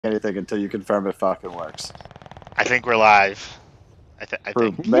anything until you confirm it fucking works. I think we're live. I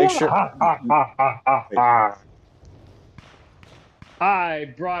think. Make sure. I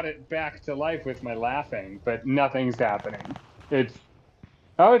brought it back to life with my laughing, but nothing's happening. It's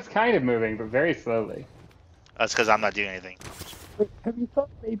kind of moving, but very slowly. That's because I'm not doing anything. Wait, have you thought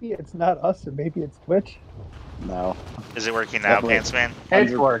maybe it's not us and maybe it's Twitch? No. Is it working now, Pantsman?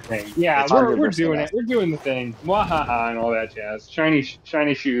 It's working. Yeah, It's we're 100% doing it. We're doing the thing. Wahaha and all that jazz. Shiny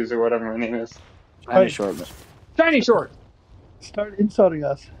shoes or whatever my name is. Shiny Shortman. Shiny short. Start insulting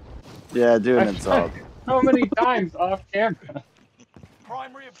us. Yeah, do an insult. How many times off camera?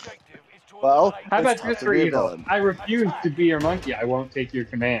 Primary objective is to Well, How about it's this tough for to be a evil? villain. I refuse to be your monkey. I won't take your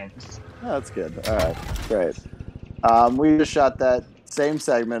commands. Oh, that's good. All right, great. We just shot that same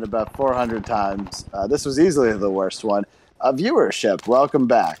segment about 400 times. This was easily the worst one. Viewership, welcome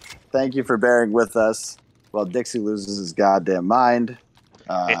back. Thank you for bearing with us while Dixie loses his goddamn mind.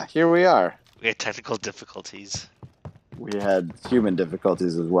 Here we are. We had technical difficulties. We had human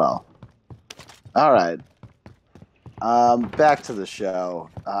difficulties as well. All right. Back to the show.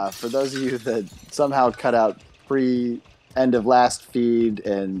 For those of you that somehow cut out pre-end of last feed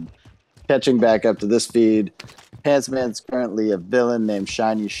and catching back up to this feed, Pantsman's currently a villain named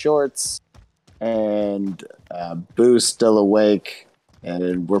Shiny Shorts, and Boo's still awake,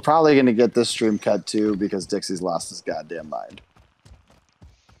 and we're probably going to get this stream cut too because Dixie's lost his goddamn mind.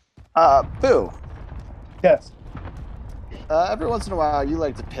 Boo. Yes. Every once in a while, you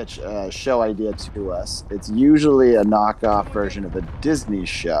like to pitch a show idea to us. It's usually a knockoff version of a Disney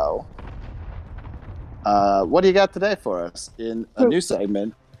show. What do you got today for us in a new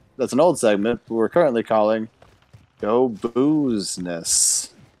segment? That's an old segment we're currently calling Go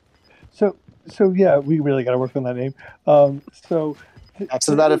Boozness. So yeah, we really got to work on that name. I've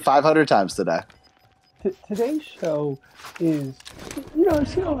said about it 500 times today. Today's show is, I've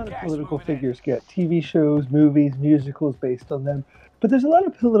seen a lot of political figures get TV shows, movies, musicals based on them, but there's a lot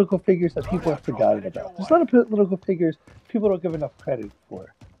of political figures that people have forgotten about. There's a lot of political figures people don't give enough credit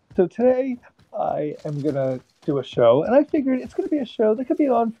for. So today, I am going to do a show, and I figured it's going to be a show that could be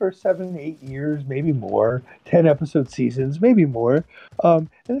on for 7, 8 years, maybe more, 10 episode seasons, maybe more. And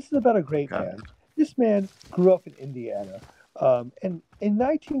this is about a great man. This man grew up in Indiana. And in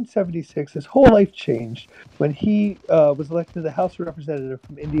 1976, his whole life changed when he was elected to the House of Representatives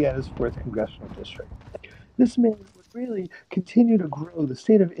from Indiana's 4th Congressional District. This man would really continue to grow the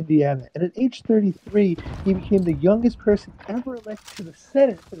state of Indiana, and at age 33, he became the youngest person ever elected to the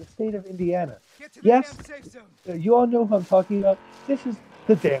Senate for the state of Indiana. Yes, you all know who I'm talking about. This is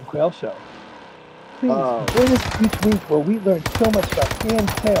the Dan Quayle Show. Please join us each week where we learn so much about Dan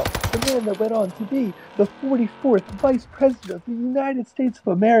Quayle, the man that went on to be the 44th Vice President of the United States of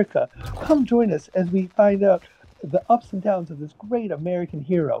America. Come join us as we find out the ups and downs of this great American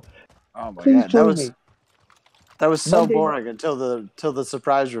hero. Oh my Please God, join me. that was so Monday boring until the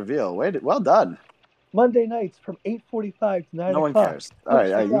surprise reveal. Well done. Monday nights from 8:45 to 9 No one o'clock. cares. All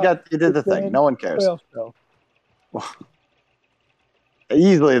right, you did the thing. No one cares. Quayle Show.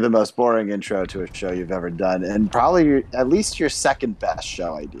 Easily the most boring intro to a show you've ever done, and probably at least your second best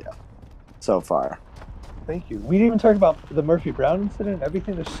show idea so far. Thank you. We didn't even talk about the Murphy Brown incident and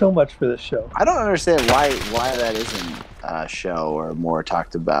everything. There's so much for this show. I don't understand why that isn't a show or more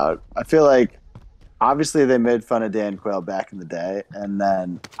talked about. I feel like obviously they made fun of Dan Quayle back in the day, and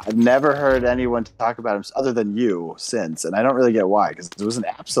then I've never heard anyone talk about him other than you since, and I don't really get why, because it was an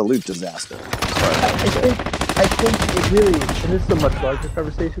absolute disaster. I think it really, and this is a much larger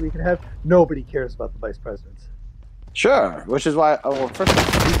conversation we can have, nobody cares about the vice presidents. Sure, which is why, first of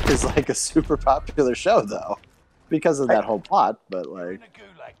all, Veep is like a super popular show, though, because of that whole plot, but like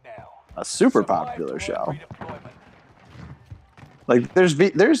a super popular show. Like, there's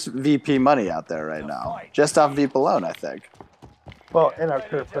VP money out there right now, just off Veep alone, I think. Well, and our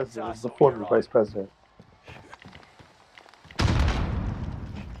current president is the former vice president.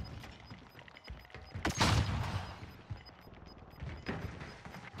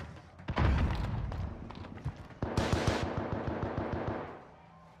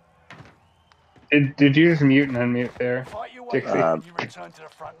 Did you just mute and unmute there, Dixie? Nope,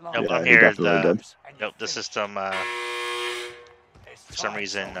 Yeah, I'm he here. definitely did. Nope, the system for some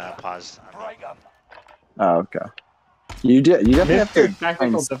reason paused. Oh, okay. You definitely have to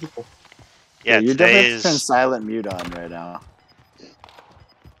Technical difficulty. Yeah, you today definitely have to turn is. silent mute on right now.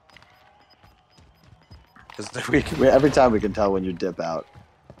 Because every time we can tell when you dip out.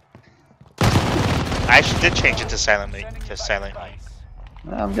 I actually did change it to silent mute.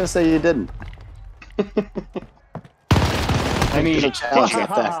 I'm gonna say you didn't. I mean, challenge that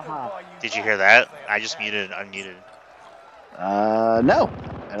fact. Did you hear that? I just muted and unmuted. No,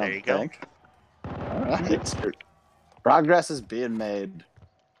 I There don't you go. think. All right. Progress is being made.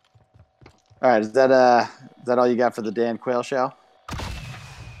 All right, is that all you got for the Dan Quayle show?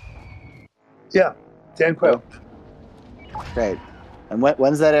 Yeah, Dan Quayle. Great. And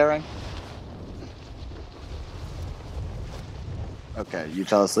when's that airing? Okay, you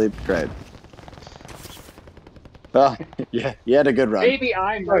fell asleep. Great. Well, yeah, you had a good run. Maybe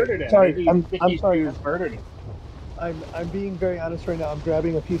I murdered him. Sorry, Maybe I'm Sticky sorry. Shoes murdered him. I'm being very honest right now. I'm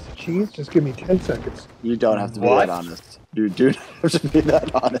grabbing a piece of cheese. Just give me 10 seconds. You don't have to be What? that honest. You do not have to be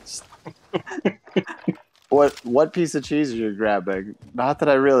that honest. What piece of cheese are you grabbing? Not that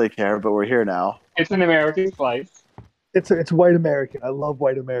I really care, but we're here now. It's an American slice. It's white American. I love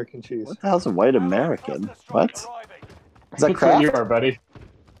white American cheese. What the hell's a white American? What? Is that That's what you Kraft? are, buddy.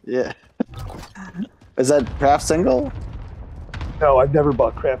 Yeah. Is that Kraft single? No, I've never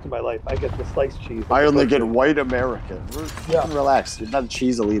bought Kraft in my life. I get the sliced cheese. I only get white American. Yeah. Relax. You're not a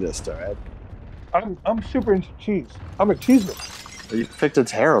cheese elitist, all right? I'm super into cheese. I'm a cheeseman. You picked a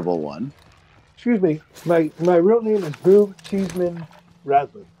terrible one. Excuse me. My real name is Boo Cheeseman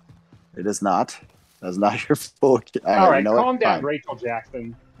Raslin. It is not. That's not your full. All right, you know what? calm down, Fine. Rachel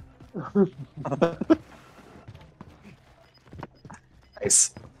Jackson.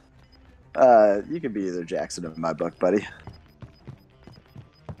 Nice. You could be either Jackson in my book, buddy.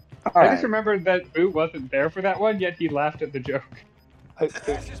 All I right. just remembered that Boo wasn't there for that one, yet he laughed at the joke.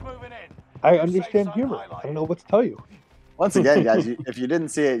 Gas is moving in. I understand humor. I don't know what to tell you. Once again, guys, if you didn't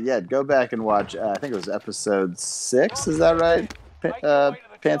see it yet, go back and watch. I think it was episode 6. Is that right,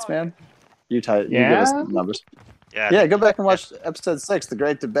 Pants Man? You give us the numbers. Yeah, go back and watch episode 6, The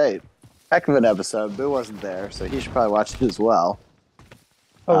Great Debate. Heck of an episode. Boo wasn't there, so he should probably watch it as well.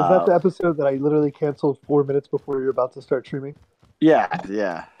 Oh, is that the episode that I literally canceled 4 minutes before you're about to start streaming? Yeah.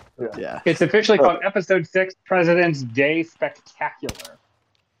 It's officially called Episode 6, President's Day Spectacular.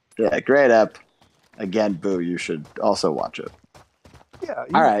 Yeah, great ep. Again, Boo, you should also watch it. Yeah.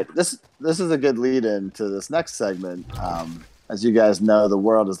 All right, this is a good lead-in to this next segment. As you guys know, the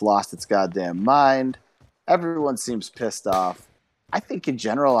world has lost its goddamn mind. Everyone seems pissed off. I think in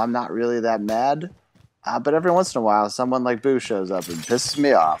general, I'm not really that mad. But every once in a while, someone like Boo shows up and pisses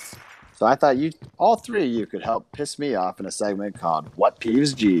me off. So I thought all three of you could help piss me off in a segment called What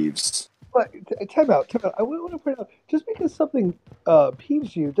Peeves Jeeves. But time out. I want to point out, just because something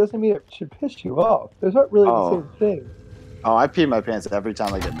peeves you doesn't mean it should piss you off. Those aren't really the same thing. Oh, I pee my pants every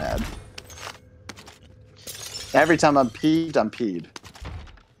time I get mad. Every time I'm peeved, I'm peed.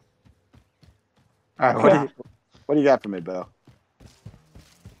 All right, what do you got for me, Bo?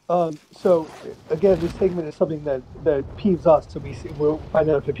 So again, this segment is something that peeves us. So we'll find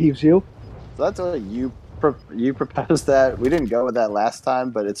out if it peeves you. So that's what you proposed that. We didn't go with that last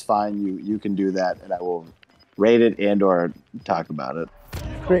time, but it's fine. You can do that, and I will rate it and or talk about it.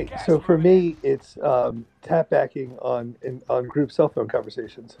 Great. So for me, it's tap backing on group cell phone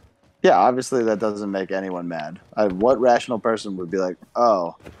conversations. Yeah, obviously that doesn't make anyone mad. What rational person would be like,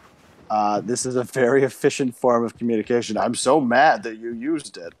 oh, this is a very efficient form of communication. I'm so mad that you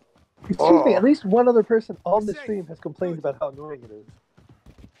used it. Excuse me, at least one other person on the stream has complained about how annoying it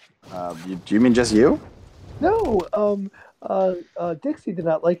is. Do you mean just you? No, Dixie did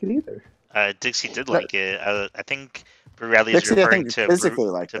not like it either. Dixie did like it. I think Boo Radley is Dixie, I referring think, to physically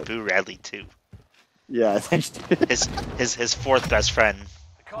liked it. Boo Radley too. Yeah, I think His fourth best friend.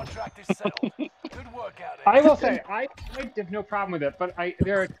 The contract is settled. Good work out there. I will say, I have no problem with it, but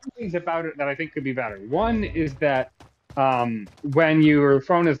there are two things about it that I think could be better. One is that when your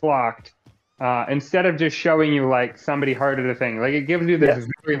phone is locked, instead of just showing you like somebody hearted a thing, like it gives you this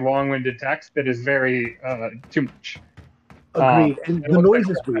very long-winded text that is very too much. Agreed. And the noise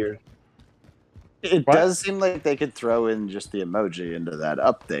is weird. it does seem like they could throw in just the emoji into that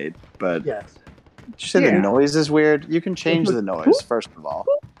update, but Yes. did you say the noise is weird? You can change the noise, first of all.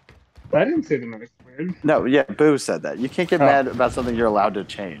 I didn't say the noise was weird. No, yeah, Boo said that. You can't get mad about something you're allowed to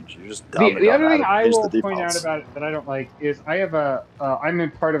change. You're just dumb. The other thing I will the point out defaults. about it that I don't like is I have I'm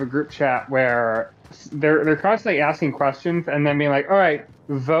in part of a group chat where they're constantly asking questions and then being like, all right,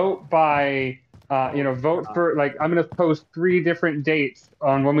 vote by vote for, like, I'm going to post 3 different dates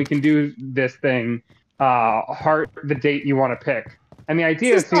on when we can do this thing, heart the date you want to pick. And the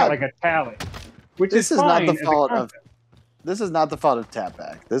idea is to get like a tally, which This is is not fine the as a fault of. concept. This is not the fault of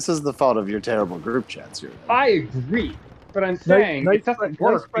Tapback. This is the fault of your terrible group chats you're in. I agree, but I'm saying it doesn't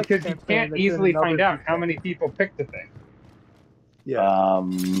work because you can't easily find out how many people picked the thing. Yeah,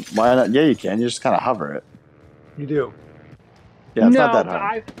 Why not? Yeah, you can. You just kind of hover it. you do. Yeah, it's no, not that but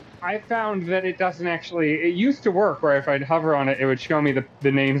hard. I found that it doesn't actually. It used to work where if I'd hover on it, it would show me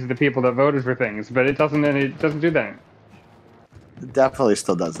the names of the people that voted for things, but it doesn't do that. definitely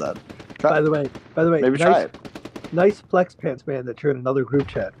still does that. By the way, Maybe try it. Nice flex pants, man. That you're in another group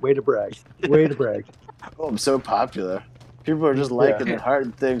chat. Way to brag. Way to brag. Oh, I'm so popular. People are just liking and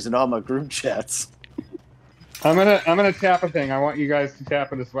hearting things in all my group chats. I'm gonna tap a thing. I want you guys to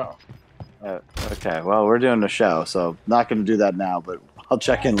tap it as well. Okay, well, we're doing a show, so not going to do that now, but I'll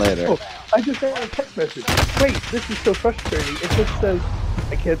check in later. Oh, I just got a text message. Wait, this is so frustrating. It just says,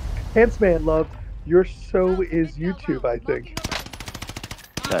 I can't. Pants man loved. Your show is YouTube, I think.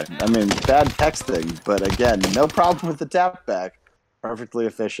 Okay. I mean, bad texting, but again, no problem with the tap back. Perfectly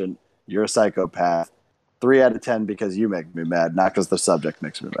efficient. You're a psychopath. 3 out of 10 because you make me mad, not because the subject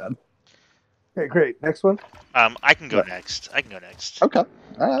makes me mad. Okay, great. Next one. I can go next. Okay. All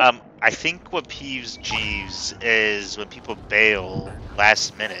right. I think what peeves Jeeves is when people bail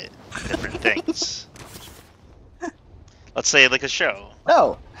last minute different things. Let's say like a show.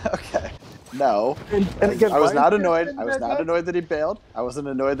 No. Okay. No. And again, I was why not is annoyed. Pants I Man was mad? not annoyed that he bailed. I wasn't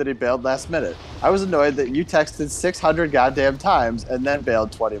annoyed that he bailed last minute. I was annoyed that you texted 600 goddamn times and then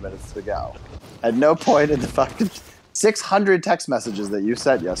bailed 20 minutes to go. At no point in the fucking 600 text messages that you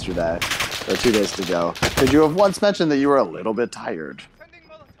sent yesterday or 2 days ago could you have once mentioned that you were a little bit tired.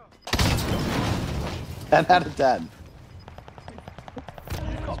 10 out of 10.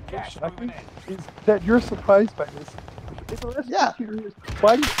 Shocking is that you're surprised by this. In the last Yeah. 2 years,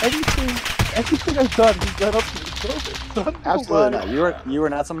 why did everything I've done has led up to this COVID? So I don't know Absolutely why. not. You are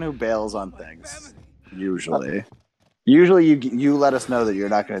not someone who bails on things. Usually. Usually you let us know that you're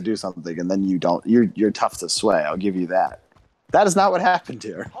not going to do something and then you don't. You're tough to sway. I'll give you that. That is not what happened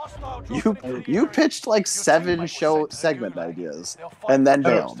here. You pitched like 7 show segment ideas and then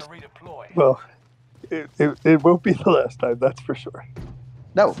bailed. Well, it won't be the last time, that's for sure.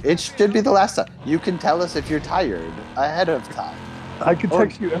 No, it should be the last time. You can tell us if you're tired ahead of time. I can Or-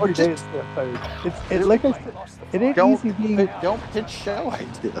 text you or every day just- and say I'm tired. It's like I said, it ain't easy being. Don't pitch show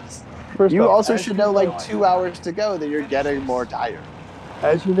ideas. First You off, also as should you know like 2 hours to go that you're getting more tired.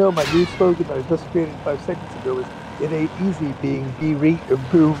 As you know, my new slogan that I just created 5 seconds ago is "It ain't easy being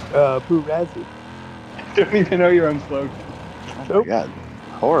boo razzy." Don't even know your own slogan. Oh Nope. my god.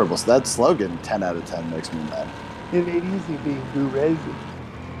 Horrible. So that slogan, 10 out of 10, makes me mad. It ain't easy being boo razzy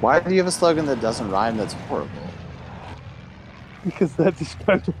Why do you have a slogan that doesn't rhyme that's horrible? because that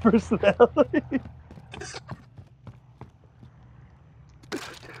describes your personality.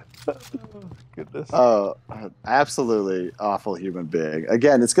 Oh, goodness. Oh, absolutely awful human being.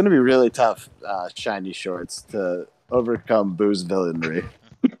 Again, it's going to be really tough, Shiny Shorts, to overcome Boo's villainry.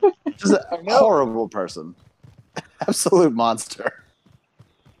 Just a horrible person. Absolute monster.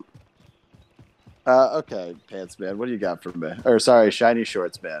 Okay, Pants Man, what do you got for me? Or sorry, Shiny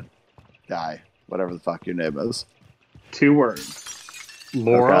Shorts Man. Guy. Whatever the fuck your name is. 2 words.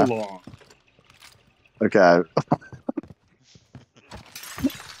 Laura Okay. Long. Okay.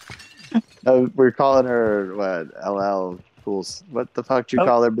 We're calling her, what, LL Cools. What the fuck do you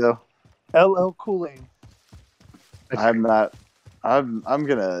call her, Bill? LL Cool-Aid. I'm not. I'm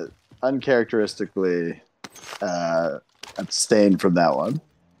gonna uncharacteristically abstain from that one.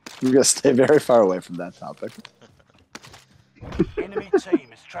 I'm gonna stay very far away from that topic. Enemy team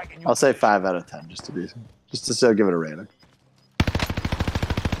is tracking your I'll say position. 5 out of 10 just to still give it a rating.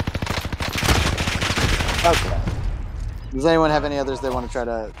 Okay. Does anyone have any others they want to try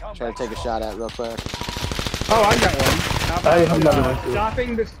to take a shot at real quick? Oh, I got one. How about, I have another one, too.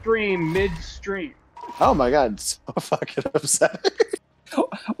 stopping the stream mid-stream. Oh my god, it's so fucking upsetting.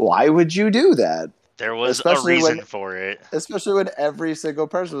 Why would you do that? There was Especially a reason when- for it. Especially when every single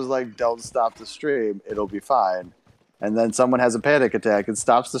person was like, don't stop the stream, it'll be fine. And then someone has a panic attack and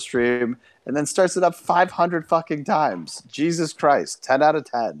stops the stream and then starts it up 500 fucking times. Jesus Christ, 10 out of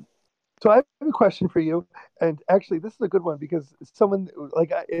 10. So I have a question for you, and actually, this is a good one because someone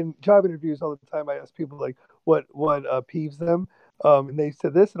like in job interviews all the time, I ask people like what peeves them, and they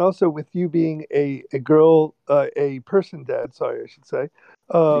said this, and also with you being a girl, a person dad. Sorry, I should say.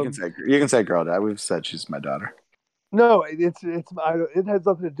 You can say girl dad. We've said she's my daughter. No, it has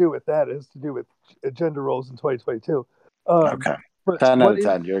nothing to do with that. It has to do with gender roles in 2022. Okay. But 10 out what of is-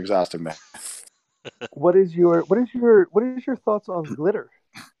 10. You're exhausting me. What is your thoughts on glitter?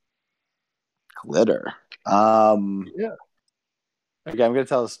 Glitter. Yeah. Okay, I'm gonna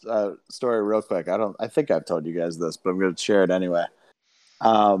tell a story real quick. I think I've told you guys this, but I'm gonna share it anyway.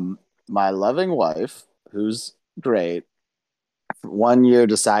 My loving wife, who's great, one year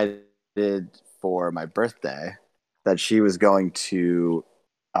decided for my birthday that she was going to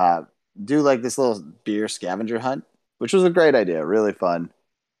do like this little beer scavenger hunt, which was a great idea, really fun.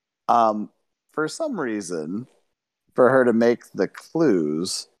 For some reason, for her to make the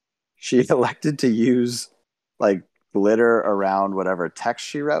clues, she elected to use like glitter around whatever text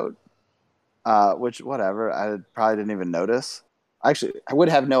she wrote, which, whatever, I probably didn't even notice. Actually, I would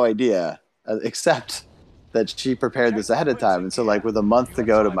have no idea, except that she prepared this ahead of time. And so, like, with a month to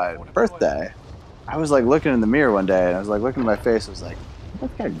go to my birthday, I was, like, looking in the mirror one day, and I was, like, looking at my face. I was like,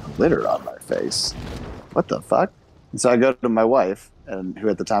 I've got glitter on my face. What the fuck? And so I go to my wife, and who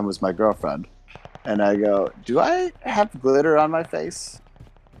at the time was my girlfriend, and I go, do I have glitter on my face?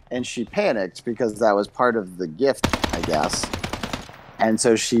 And she panicked because that was part of the gift, I guess. And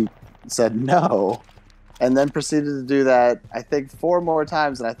so she said no, and then proceeded to do that, I think, 4 more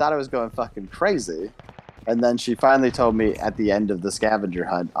times, and I thought I was going fucking crazy. And then she finally told me at the end of the scavenger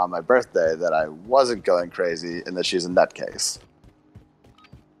hunt on my birthday that I wasn't going crazy and that she's a nutcase.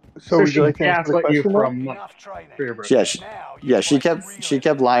 So would she you like to answer the gaslit you question for a now? month Enough training. for your birthday. Yeah, she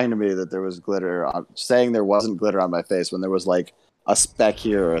kept lying to me that there was glitter on, saying there wasn't glitter on my face when there was like a speck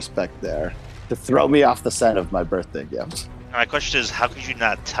here or a speck there, to throw me off the scent of my birthday gift. My question is, how could you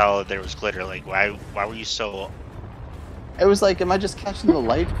not tell there was glitter? Like, why were you so... It was like, am I just catching the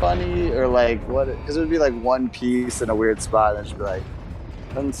light funny, or like what? Because it would be like one piece in a weird spot, and she'd be like,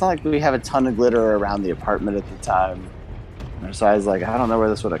 and it's not like we have a ton of glitter around the apartment at the time. And so I was like, I don't know where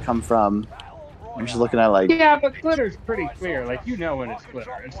this would have come from. I'm just looking at like, Yeah, but glitter's pretty clear. Like, you know when it's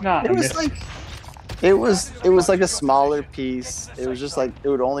glitter. It's not. it was like, it was like a smaller piece. It was just like, it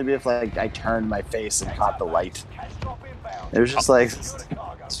would only be if like I turned my face and caught the light. It was just like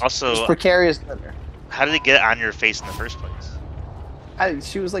Also, just precarious glitter. how did it get on your face in the first place?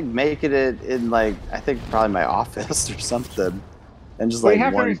 She was like making it in like, I think probably my office or something, and just Well, like you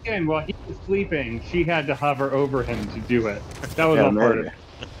have to one. understand, while he was sleeping, she had to hover over him to do it. That was Yeah, all part of maybe.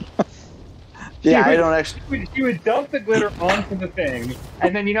 it. Yeah, I would- don't actually. She would dump the glitter onto the thing,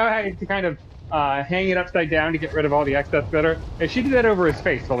 and then you know how you have to kind of hang it upside down to get rid of all the excess glitter? And she did that over his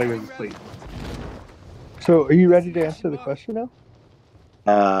face while he was asleep. So, are you ready to answer the question now?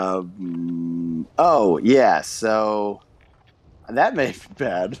 Oh yeah, so that made me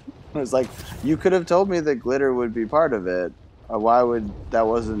bad. It was like, you could have told me that glitter would be part of it. Why was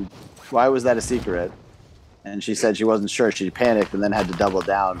that a secret? And she said she wasn't sure. She panicked and then had to double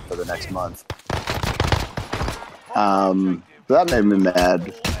down for the next month. So that made me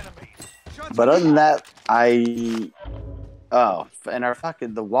mad. But other than that, in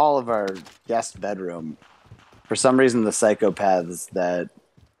the wall of our guest bedroom, for some reason, the psychopaths that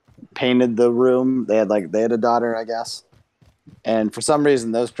painted the room, they had a daughter, I guess. And for some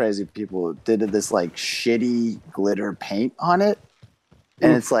reason, those crazy people did this like shitty glitter paint on it.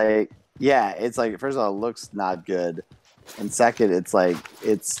 And it's like, yeah, it's like, first of all, it looks not good. And second, it's like,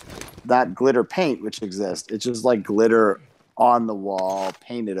 it's not glitter paint, which exists. It's just like glitter on the wall,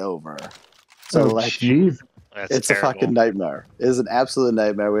 painted over. So like, jeez. That's it's terrible. a fucking nightmare. It is an absolute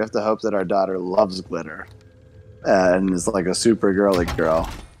nightmare. We have to hope that our daughter loves glitter and is like a super girly girl.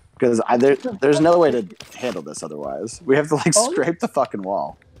 Because there's no way to handle this otherwise. We have to like scrape the fucking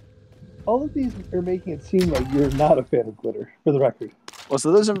wall. All of these are making it seem like you're not a fan of glitter, for the record. Well,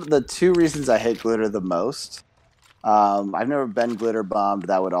 so those are the 2 reasons I hate glitter the most. I've never been glitter bombed.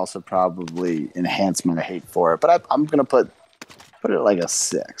 That would also probably enhance my hate for it. But I'm gonna put it like a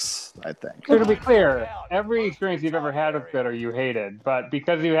 6, I think. So to be clear, every experience you've ever had with glitter you hated, but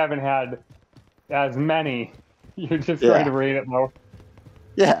because you haven't had as many, you're just Yeah. trying to rate it low.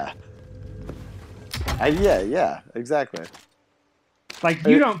 Yeah. Yeah, exactly. Like,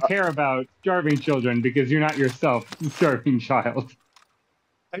 you don't care about starving children because you're not yourself a starving child.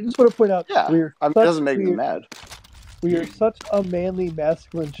 I just want to point out, Yeah, it doesn't make me mad. We are such a manly,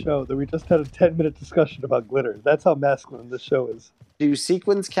 masculine show that we just had a 10-minute discussion about glitter. That's how masculine this show is. Do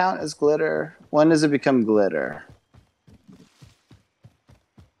sequins count as glitter? When does it become glitter?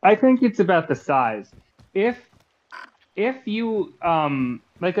 I think it's about the size. If you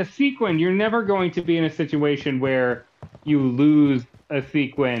like a sequin, you're never going to be in a situation where you lose a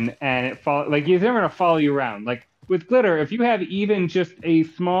sequin and it's never gonna follow you around. Like with glitter, if you have even just a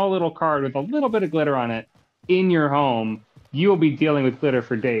small little card with a little bit of glitter on it in your home, you'll be dealing with glitter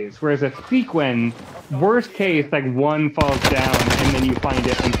for days. Whereas a sequin, worst case, like one falls down and then you find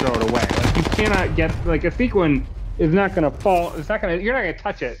it and throw it away. Like you cannot get like a sequin is not gonna fall. You're not gonna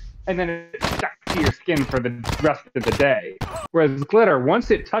touch it and then it's stuck to your skin for the rest of the day. Whereas glitter,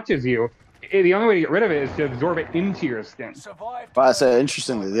 once it touches you, the only way to get rid of it is to absorb it into your skin. Well, so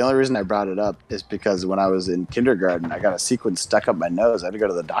interestingly, the only reason I brought it up is because when I was in kindergarten, I got a sequin stuck up my nose. I had to go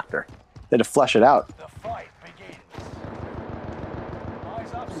to the doctor. They had to flush it out. The fight begins.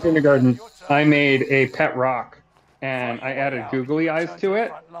 In kindergarten, I made a pet rock and I added googly eyes to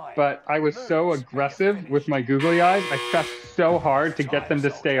it, but I was so aggressive with my googly eyes, I pressed so hard to get them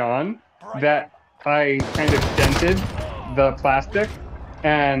to stay on that I kind of dented the plastic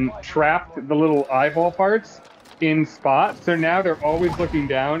and trapped the little eyeball parts in spots. So now they're always looking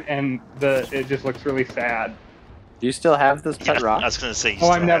down, and it just looks really sad. Do you still have this Yeah, pet rock? I was gonna say. You Oh,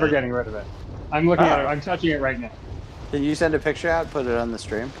 still I'm never have it. getting rid of it. I'm looking at it. Oh. I'm touching it right now. Can you send a picture out? Put it on the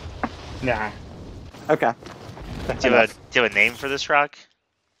stream. Nah. Okay. Do you have a name for this rock?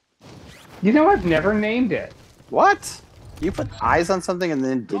 You know, I've never named it. What? You put eyes on something and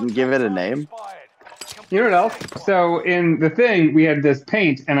then didn't give it a name? You know what else? So in the thing, we had this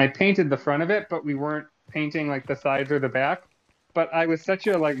paint, and I painted the front of it, but we weren't painting like the sides or the back. But I was such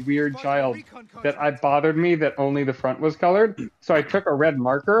a weird child that I bothered me that only the front was colored. So I took a red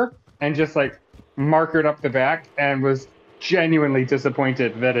marker and just markered up the back, and was genuinely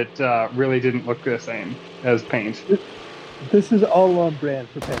disappointed that it really didn't look the same as paint. This is all on brand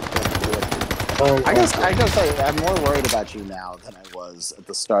for Pantone. I gotta say, I'm more worried about you now than I was at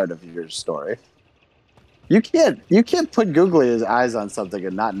the start of your story. You can't put googly eyes on something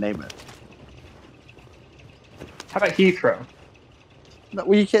and not name it. How about Heathrow? No,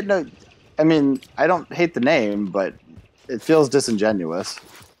 well, you can't. No, I mean, I don't hate the name, but it feels disingenuous.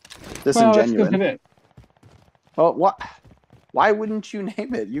 Well, that's good in it. Well, what? Why wouldn't you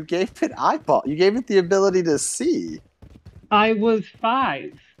name it? You gave it eyeball. You gave it the ability to see. I was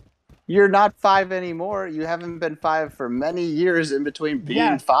 5. You're not 5 anymore. You haven't been 5 for many years in between being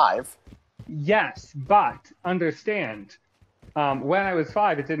Yes. 5. Yes, but understand, when I was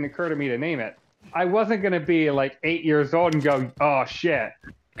 5, it didn't occur to me to name it. I wasn't going to be 8 years old and go, oh shit,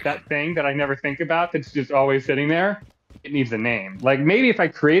 that thing that I never think about that's just always sitting there, it needs a name. Maybe if I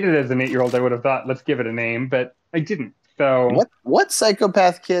created it as an 8-year-old, I would have thought, let's give it a name, but I didn't. So What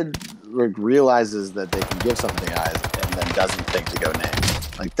psychopath kid realizes that they can give something eyes and then doesn't think to go name?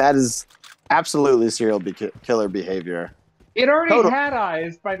 That is absolutely serial killer behavior. it already Total. had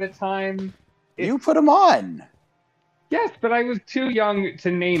eyes by the time. You put them on. Yes, but I was too young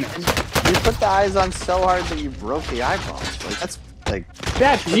to name it. You put the eyes on so hard that you broke the eyeballs.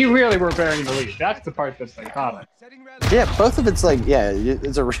 You really were bearing the lead. That's the part that's psychotic. Yeah, both of it's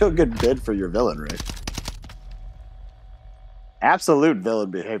it's a real good bid for your villainry. Absolute villain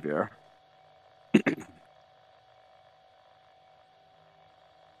behavior.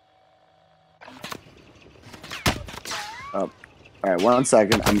 Oh, all right. 1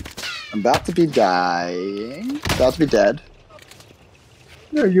 second. I'm about to be dying. About to be dead.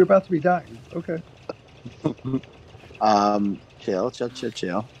 No, you're about to be dying. Okay. Chill.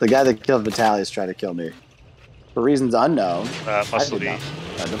 The guy that killed Vitalis tried to kill me for reasons unknown. Muscle B.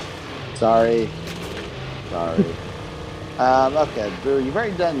 Sorry. Okay, Boo, you've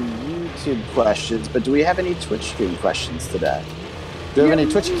already done YouTube questions, but do we have any Twitch stream questions today? Do we have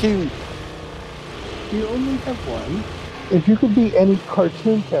any Twitch Q? You only have one. If you could be any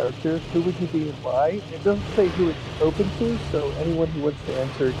cartoon character, who would you be and why? It doesn't say who it's open to, so anyone who wants to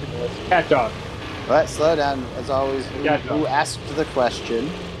answer can ask. Cat dog. All right, slow down. As always, who asked the question?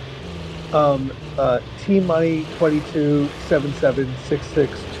 Team Money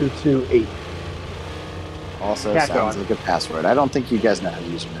 2277662228. Also Cat sounds dog. like a password. I don't think you guys know how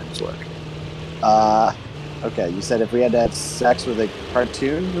usernames work. Okay, you said if we had to have sex with a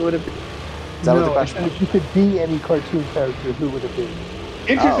cartoon, who would it be? Is that what the question and was? if you could be any cartoon character, who would it be?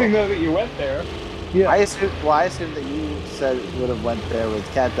 Interesting though that you went there. Yeah. I assume that you said it would have went there with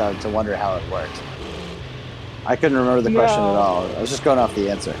Cat Dog to wonder how it worked. I couldn't remember the question at all. I was just going off the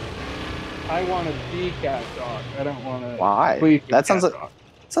answer. I want to be cat dog. I don't want to. Why? That sounds like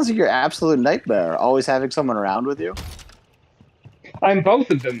your absolute nightmare. Always having someone around with you. I'm both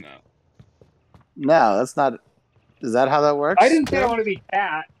of them though. No, that's not. Is that how that works? I didn't say I want to be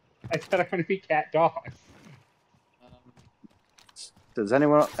cat. I said I want to be cat dog. Does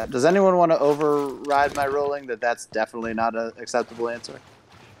anyone want to override my ruling that that's definitely not an acceptable answer?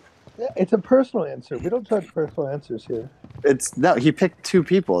 Yeah, it's a personal answer. We don't judge personal answers here. No. He picked 2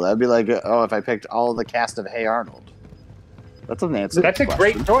 people. That'd be like, oh, if I picked all the cast of Hey Arnold. That doesn't answer. That's the a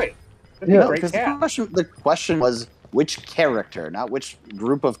question. great choice. That's Yeah, a great Because cat. the question was which character, not which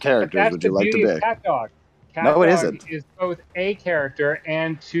group of But characters that's would the you like beauty to of be. cat dog. Cat No, it dog isn't. is both a character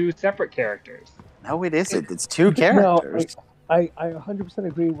and 2 separate characters. No, it isn't. It's 2 characters. I 100%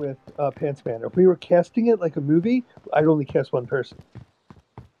 agree with Pantsman. If we were casting it like a movie, I'd only cast one person.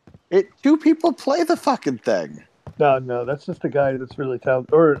 2 people play the fucking thing. No, that's just a guy that's really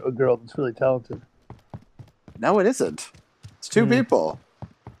talented, or a girl that's really talented. No, it isn't. It's 2 people.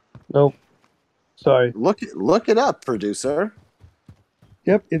 Nope. Sorry. Look it up, producer.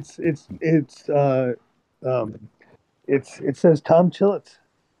 Yep, it says Tom Chillits.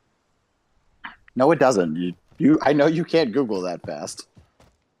 No, it doesn't. I know you can't Google that fast.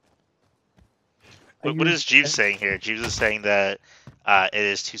 What is Jeeves saying here? Jeeves is saying that it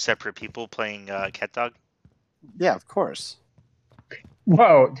is two separate people playing Cat Dog. Yeah, of course.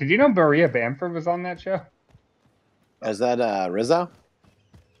 Whoa, did you know Maria Bamford was on that show? Is that Rizzo?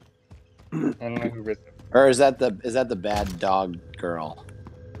 I don't know who Rizzo. Or is that the bad dog girl?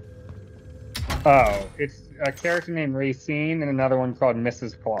 Oh, it's a character named Racine and another one called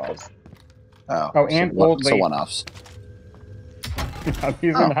Mrs. Claus. Oh, and so old lady. one-offs.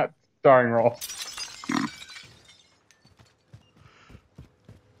 These are not starring roles.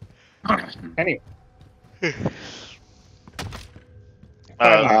 Anyway.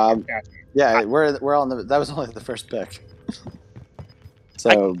 Yeah, we're on the. That was only the first pick.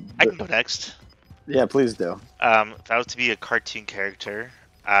 So I can go next. Yeah, please do. If I was to be a cartoon character,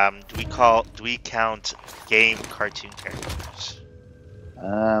 do we count game cartoon characters?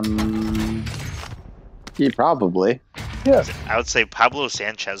 Yeah, probably. Yeah. I would say Pablo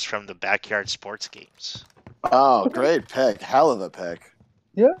Sanchez from the Backyard Sports Games. Oh, great pick! Hell of a pick.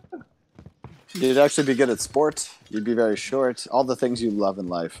 Yeah. You'd actually be good at sports. You'd be very short. All the things you love in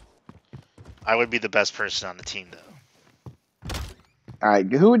life. I would be the best person on the team, though. All right.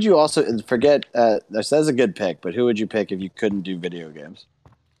 Who would you also forget? That's a good pick, but who would you pick if you couldn't do video games?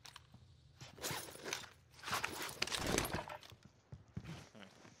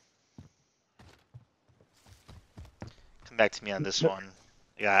 Come back to me on this one.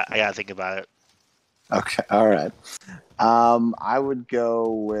 Yeah, I gotta think about it. Okay. All right. I would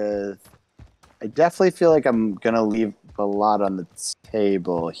go with. I definitely feel like I'm gonna leave a lot on the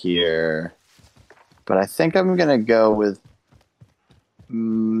table here, but I think I'm gonna go with.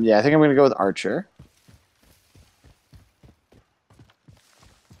 Yeah, I think I'm gonna go with Archer.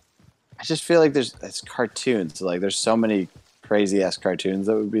 I just feel like it's cartoons. So like, there's so many crazy ass cartoons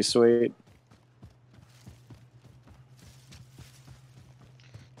that would be sweet.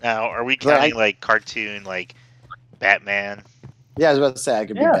 Now, are we counting like cartoon, like Batman? Yeah, I was about to say I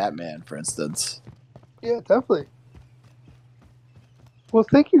could be Batman, for instance. Yeah, definitely. Well,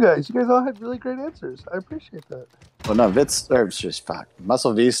 thank you guys. You guys all had really great answers. I appreciate that. Well, no, it's just fuck.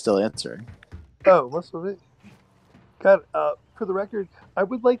 Muscle V's still answering. Oh, Muscle V. God, for the record, I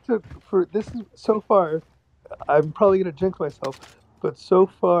would like to. For this is so far, I'm probably going to jinx myself, but so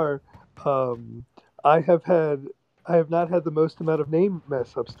far, I have not had the most amount of name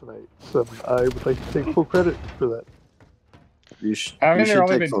mess ups tonight. So I would like to take full credit for that. Haven't there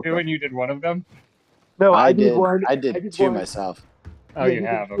only been two and you did one of them? No, I did did. one. I did two myself. Oh, you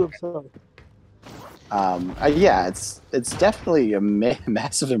have. Okay. Yeah, it's definitely a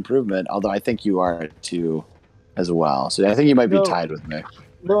massive improvement. Although I think you are at 2 as well, so I think you might be tied with me.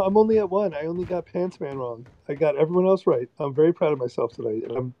 No, I'm only at 1. I only got Pantsman wrong. I got everyone else right. I'm very proud of myself tonight,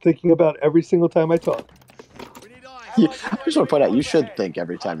 and I'm thinking about every single time I talk. I just want to point out you should think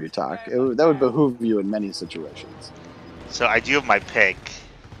every time you talk. That would behoove you in many situations. So I do have my pick,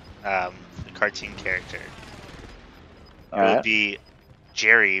 the cartoon character. It would be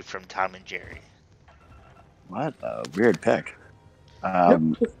Jerry from Tom and Jerry. What a weird pick. A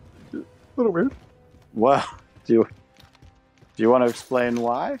little weird. Well, do you want to explain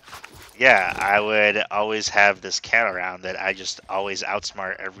why? Yeah, I would always have this cat around that I just always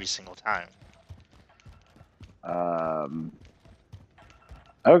outsmart every single time.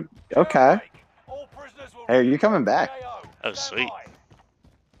 Okay. Hey, are you coming back? Oh, sweet.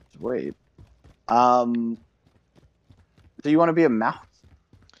 Wait. Do you want to be a mouse?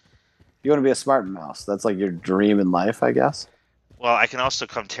 You want to be a smart mouse? That's like your dream in life, I guess. Well, I can also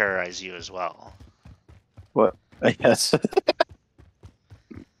come terrorize you as well. What? I guess. I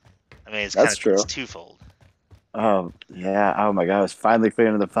mean, That's true. It's twofold. Oh yeah. Oh my god, I was finally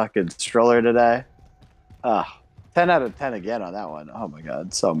cleaning the fucking stroller today. 10 out of 10 again on that one. Oh my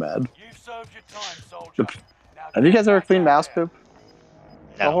god, so mad. You've served your time, soldier. Have you guys ever cleaned mouse poop?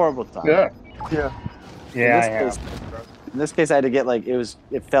 No. A horrible time. Yeah. Yeah. In this case, I had to get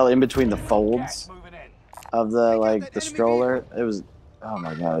it fell in between the folds of the stroller. It was, oh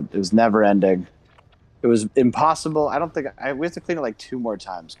my god, it was never ending. It was impossible. I don't think we have to clean it 2 more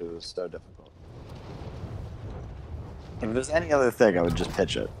times because it was so difficult. If it was any other thing, I would just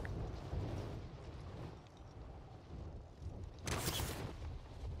pitch it.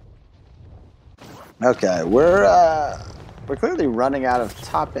 Okay, we're clearly running out of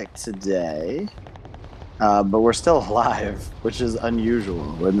topic today, but we're still alive, which is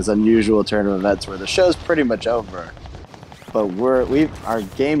unusual. We're in this unusual turn of events where the show's pretty much over, but our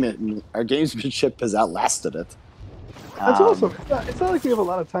gamesmanship has outlasted it. That's awesome. It's not like we have a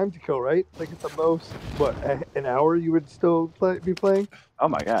lot of time to kill, right? Like, at the most, an hour you would still be playing? Oh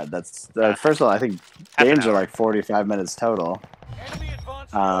my god, that's first of all, I think games are 45 minutes total.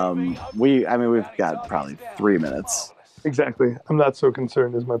 We've got probably 3 minutes. Exactly. I'm not so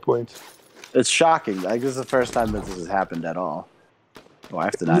concerned. Is my point. It's shocking. Like, this is the first time that this has happened at all. Oh, I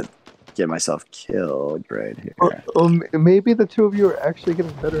have to not get myself killed right here. Maybe the two of you are actually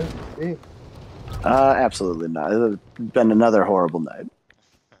getting better at the game. Absolutely not. It's been another horrible night.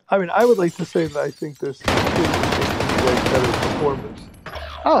 I mean, I would like to say that I think this is way better performers.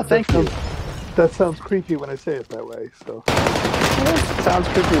 Oh, thank you. That sounds creepy when I say it that way. So It sounds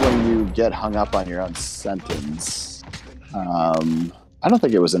creepy when you get hung up on your own sentence. I don't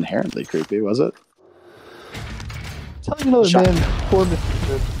think it was inherently creepy, was it? telling another man performance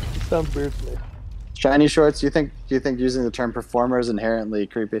it sounds weird to me. Shiny shorts. Do you think using the term performer is inherently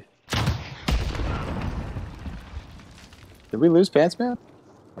creepy? Did we lose Pants Man?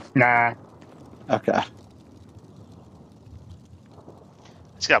 Nah. Okay.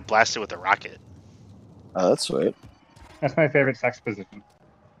 Just got blasted with a rocket. Oh, that's sweet. That's my favorite sex position.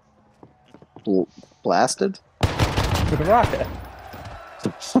 Blasted? With a rocket.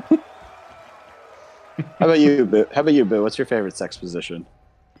 How about you, Boo? What's your favorite sex position?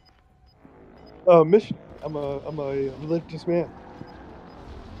 Mission. I'm a religious man.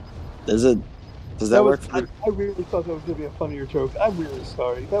 Does that work for you? I really thought that was gonna be a funnier joke. I'm really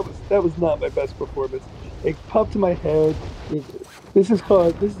sorry. That was not my best performance. It popped in my head. This is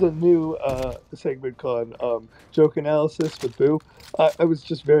a new segment called Joke Analysis with Boo. I was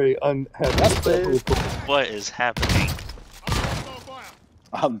just very unhappy. What is happening?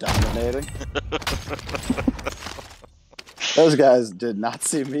 I'm dominating. Those guys did not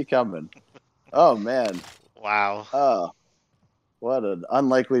see me coming. Oh man. Wow. Oh. What an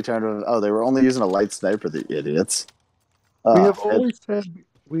unlikely turn of... Oh, they were only using a light sniper, the idiots. We have always said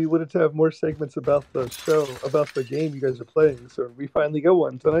we wanted to have more segments about the show, about the game you guys are playing, so we finally got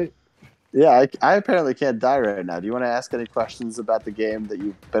one tonight. Yeah, I apparently can't die right now. Do you want to ask any questions about the game that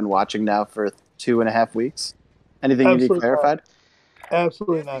you've been watching now for 2.5 weeks? Anything you need clarified?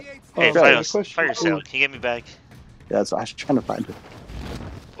 Absolutely not. Hey, fire sale. Can you get me back? Yeah, that's what I was trying to find it.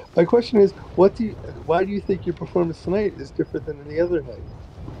 My question is, why do you think your performance tonight is different than any other night?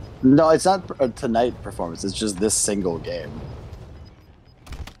 No, it's not a tonight performance. It's just this single game.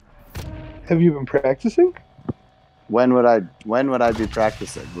 Have you been practicing? When would I be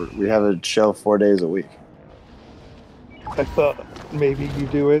practicing? We have a show 4 days a week. I thought maybe you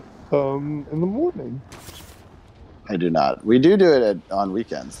do it in the morning. I do not. We do it on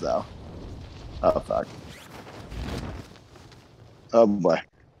weekends, though. Oh, fuck. Oh, boy.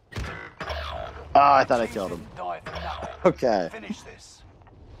 Oh, I thought I killed him. Okay.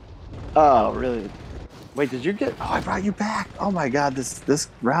 Oh, really? Wait, did you get... Oh, I brought you back. Oh, my God. This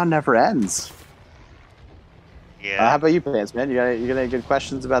round never ends. Yeah. How about you, Pants Man? You got any good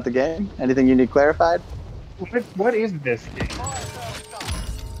questions about the game? Anything you need clarified? What is this game?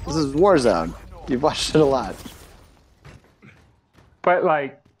 This is Warzone. You've watched it a lot. But,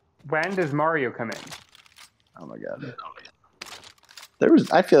 like, when does Mario come in? Oh, my God.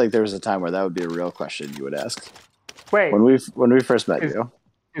 I feel like there was a time where that would be a real question you would ask. Wait. When we first met you.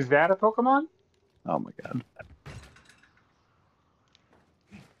 Is that a Pokemon? Oh my God.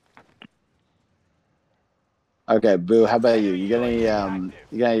 Okay, Boo. How about you? You got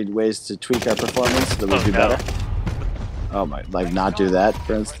any ways to tweak our performance that would be better? Oh my! Like not do that,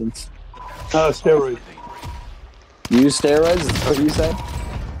 for instance. Steroids. Use steroids? Is that what you said?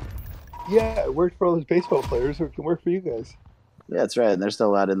 Yeah, it worked for all those baseball players, so it can work for you guys. Yeah, that's right. And they're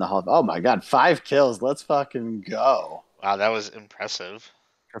still out in the hall. Oh my God, 5 kills. Let's fucking go. Wow, that was impressive.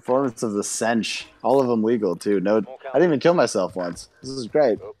 Performance of the Sench. All of them legal, too. No, I didn't even kill myself once. This is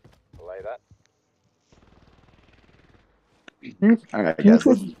great. Delay that. All right, guys.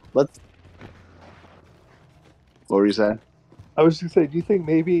 Let's... What were you saying? I was just going to say, do you think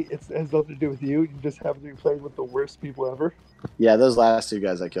maybe it has nothing to do with you? You just happen to be playing with the worst people ever? Yeah, those last 2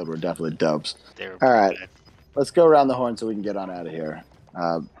 guys I killed were definitely dopes. All right. Bad. Let's go around the horn so we can get on out of here.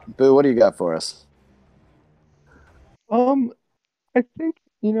 Boo, what do you got for us? I think,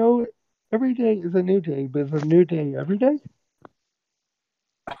 every day is a new day, but is a new day every day?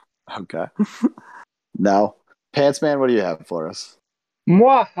 Okay. No. Pants Man, what do you have for us?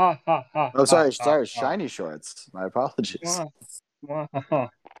 Mwah, ha, ha, ha, Oh, sorry, ha, ha, Shiny Shorts. My apologies. Mwah, ha, ha,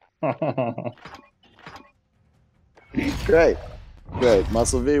 ha, ha. Great.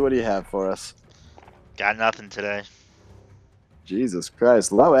 Muscle V, what do you have for us? Got nothing today. Jesus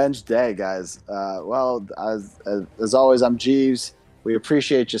Christ. Low end day, guys. Well, as always, I'm Jeeves. We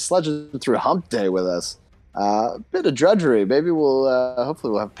appreciate you sledging through hump day with us. A bit of drudgery. Maybe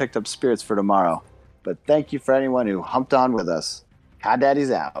hopefully we'll have picked up spirits for tomorrow. But thank you for anyone who humped on with us. Cod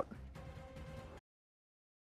Daddy's out.